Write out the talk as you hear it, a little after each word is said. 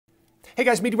Hey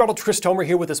guys, meteorologist Chris Tomer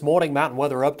here with this morning mountain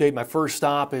weather update. My first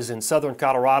stop is in southern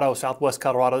Colorado, southwest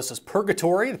Colorado. This is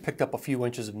Purgatory. They picked up a few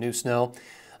inches of new snow.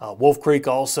 Wolf Creek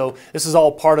also. This is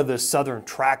all part of this southern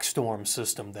track storm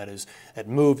system that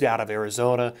moved out of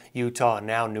Arizona, Utah, and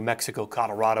now New Mexico,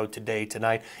 Colorado today,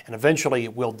 tonight, and eventually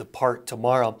it will depart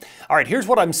tomorrow. All right, here's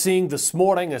what I'm seeing this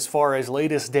morning as far as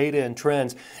latest data and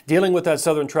trends dealing with that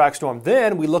southern track storm.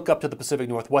 Then we look up to the Pacific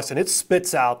Northwest and it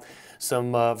spits out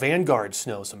some vanguard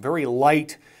snow, some very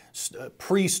light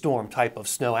pre-storm type of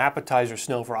snow, appetizer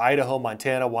snow for Idaho,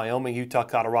 Montana, Wyoming, Utah,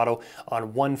 Colorado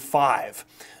on 1/5.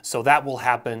 So that will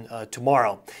happen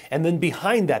tomorrow. And then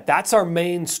behind that, that's our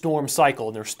main storm cycle.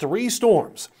 And there's 3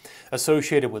 storms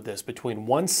associated with this between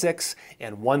 1/6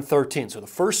 and 1/13. So the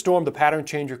first storm, the pattern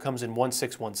changer, comes in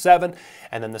 1/6, 1/7,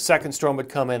 and then the second storm would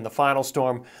come in, the final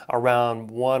storm, around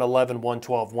 1/11,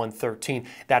 1/12, 1/13.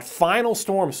 That final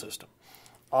storm system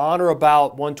on or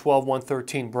about 1/12,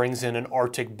 1/13 brings in an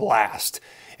Arctic blast.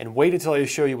 And wait until I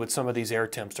show you what some of these air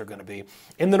temps are going to be.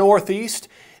 In the Northeast,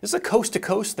 this is a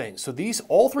coast-to-coast thing. So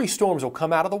all 3 storms will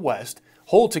come out of the west,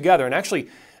 hold together, and actually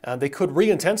they could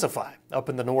re-intensify up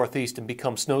in the Northeast and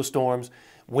become snowstorms,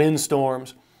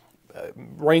 windstorms,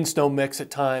 rain-snow mix at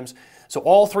times. So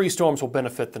all 3 storms will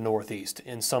benefit the Northeast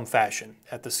in some fashion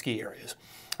at the ski areas.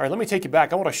 All right, let me take you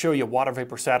back. I want to show you water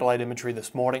vapor satellite imagery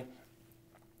this morning.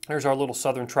 There's our little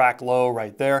southern track low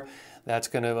right there. That's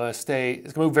going to it's going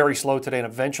to move very slow today and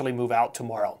eventually move out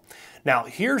tomorrow. Now,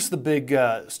 here's the big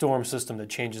storm system that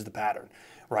changes the pattern.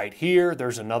 Right here,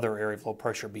 there's another area of low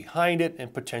pressure behind it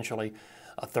and potentially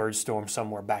a third storm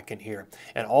somewhere back in here.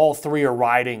 And all 3 are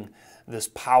riding this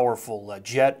powerful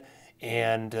jet.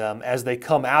 And as they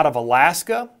come out of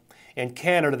Alaska and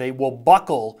Canada, they will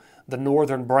buckle the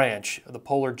northern branch of the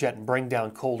polar jet and bring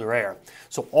down colder air.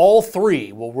 So all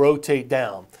 3 will rotate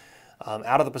down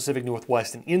out of the Pacific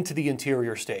Northwest and into the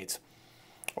interior states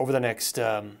over the next,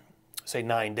 say,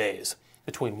 9 days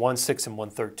between 1/6 and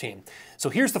 1/13. So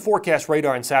here's the forecast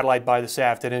radar and satellite by this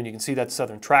afternoon. You can see that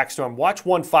southern track storm. Watch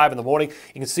 1/5 in the morning.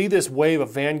 You can see this wave of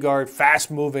vanguard,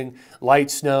 fast-moving light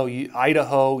snow,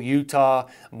 Idaho, Utah,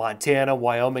 Montana,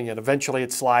 Wyoming, and eventually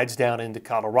it slides down into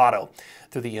Colorado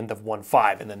through the end of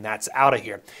 1/5, and then that's out of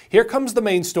here. Here comes the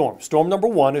main storm. Storm number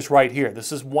 1 is right here.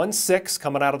 This is 1/6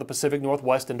 coming out of the Pacific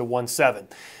Northwest into 1/7.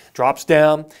 Drops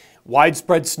down.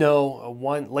 Widespread snow,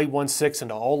 late 1/6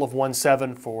 into all of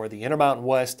 1/7 for the Intermountain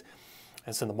West.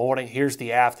 That's in the morning. Here's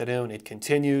the afternoon. It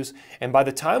continues. And by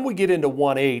the time we get into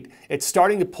 1/8, it's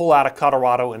starting to pull out of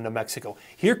Colorado and New Mexico.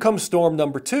 Here comes storm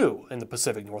number 2 in the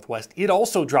Pacific Northwest. It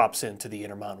also drops into the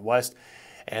Intermountain West.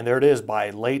 And there it is by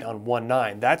late on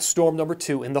 1/9. That's storm number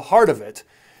 2 in the heart of it.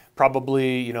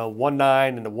 Probably,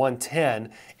 1/9 into 1/10,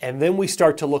 and then we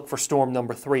start to look for storm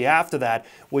number 3 after that,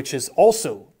 which is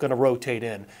also going to rotate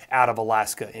in out of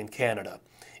Alaska and Canada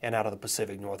and out of the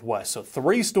Pacific Northwest. So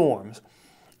 3 storms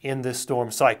in this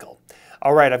storm cycle.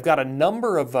 All right, I've got a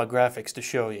number of graphics to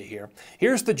show you here.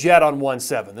 Here's the jet on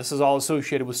 1/7. This is all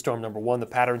associated with storm number 1, the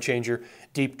pattern changer,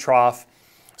 deep trough,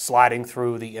 sliding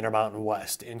through the Intermountain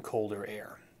West in colder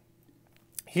air.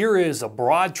 Here is a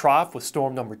broad trough with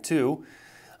storm number 2.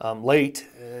 Late,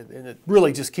 and it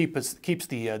really just keeps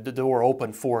the door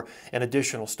open for an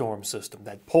additional storm system.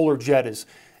 That polar jet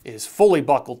is fully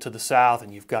buckled to the south,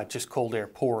 and you've got just cold air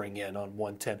pouring in on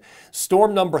 1/10.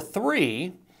 Storm number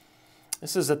 3,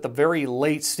 this is at the very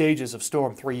late stages of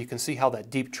storm 3. You can see how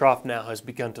that deep trough now has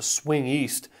begun to swing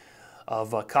east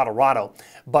of Colorado.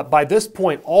 But by this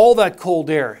point, all that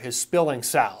cold air is spilling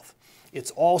south.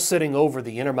 It's all sitting over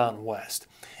the Intermountain West.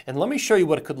 And let me show you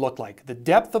what it could look like. The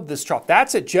depth of this trough,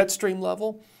 that's at jet stream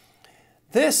level.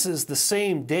 This is the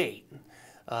same date,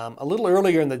 a little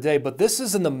earlier in the day, but this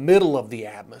is in the middle of the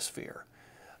atmosphere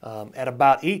at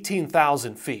about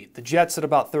 18,000 feet. The jet's at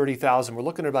about 30,000. We're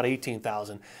looking at about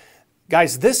 18,000.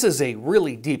 Guys, this is a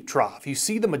really deep trough. You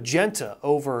see the magenta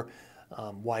over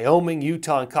Wyoming,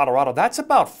 Utah, and Colorado. That's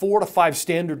about 4 to 5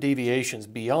 standard deviations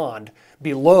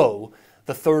below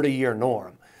the 30-year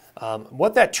norm.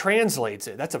 What that translates,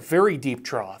 that's a very deep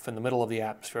trough in the middle of the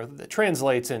atmosphere. That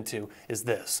translates into is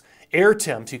this. Air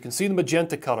temps, you can see the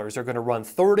magenta colors, are going to run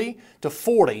 30 to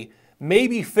 40,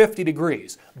 maybe 50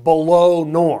 degrees below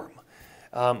norm.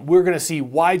 We're going to see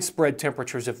widespread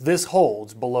temperatures, if this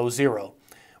holds, below 0,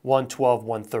 1/12,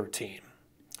 1/13.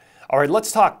 All right,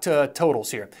 let's talk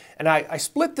totals here. And I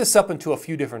split this up into a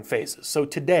few different phases. So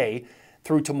today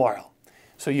through tomorrow.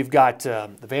 So you've got the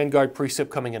vanguard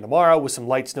precip coming in tomorrow with some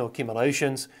light snow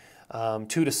accumulations, 2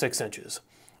 to 6 inches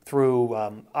through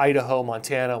Idaho,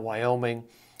 Montana, Wyoming,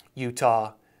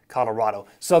 Utah, Colorado.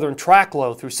 Southern track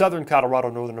low through southern Colorado,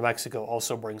 northern New Mexico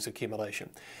also brings accumulation.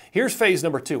 Here's phase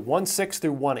number 2, 1/6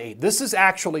 through 1/8. This is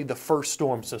actually the first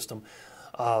storm system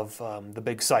of the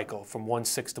big cycle from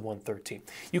 1/6 to 1/13.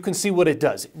 You can see what it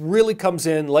does. It really comes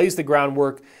in, lays the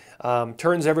groundwork,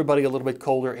 turns everybody a little bit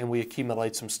colder, and we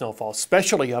accumulate some snowfall,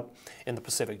 especially up in the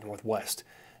Pacific Northwest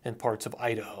and parts of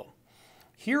Idaho.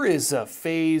 Here is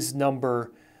phase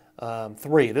number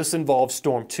 3. This involves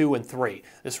storm 2 and 3.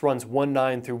 This runs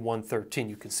 1/9 through 1/13.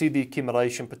 You can see the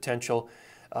accumulation potential.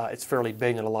 It's fairly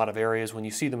big in a lot of areas. When you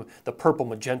see the purple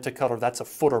magenta color, that's a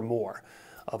foot or more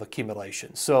of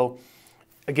accumulation. So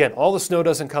again, all the snow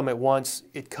doesn't come at once.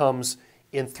 It comes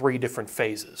in 3 different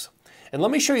phases. And let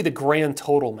me show you the grand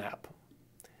total map,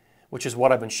 which is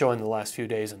what I've been showing the last few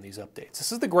days in these updates.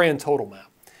 This is the grand total map.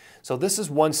 So this is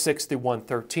 1/6 through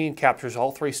 1/13, captures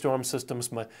all 3 storm systems.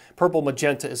 Purple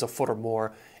magenta is a foot or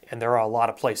more, and there are a lot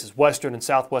of places. Western and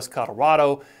southwest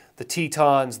Colorado, the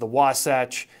Tetons, the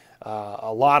Wasatch,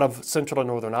 a lot of central and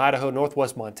northern Idaho,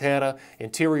 northwest Montana,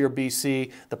 interior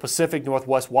BC, the Pacific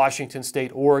Northwest, Washington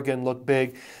State, Oregon look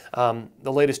big.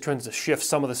 The latest trend is to shift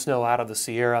some of the snow out of the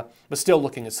Sierra, but still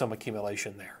looking at some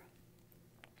accumulation there.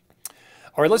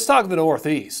 All right, let's talk the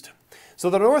Northeast. So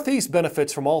the Northeast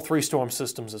benefits from all 3 storm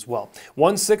systems as well.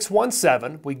 1/6,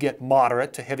 1/7, we get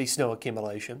moderate to heavy snow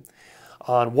accumulation.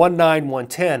 On 1/9,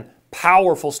 1/10,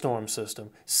 powerful storm system,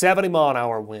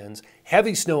 70-mile-an-hour winds,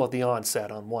 heavy snow at the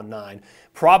onset on 1/9,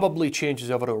 probably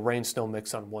changes over to a rain-snow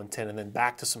mix on 1/10, and then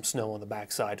back to some snow on the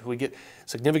backside. We get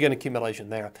significant accumulation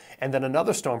there. And then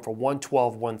another storm for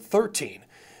 1/12, 1/13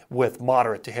 with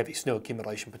moderate to heavy snow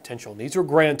accumulation potential. And these are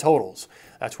grand totals.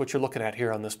 That's what you're looking at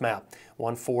here on this map.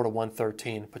 1/4 to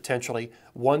 1/13, potentially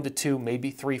 1 to 2,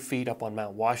 maybe 3 feet up on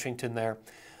Mount Washington there.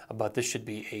 But this should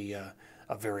be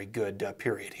a very good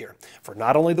period here for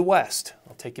not only the West.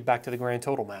 I'll take you back to the grand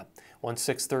total map,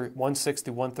 1/6 through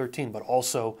 1/13, but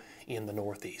also in the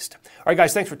Northeast. All right,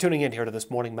 guys, thanks for tuning in here to this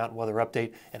morning Mountain Weather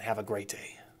Update, and have a great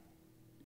day.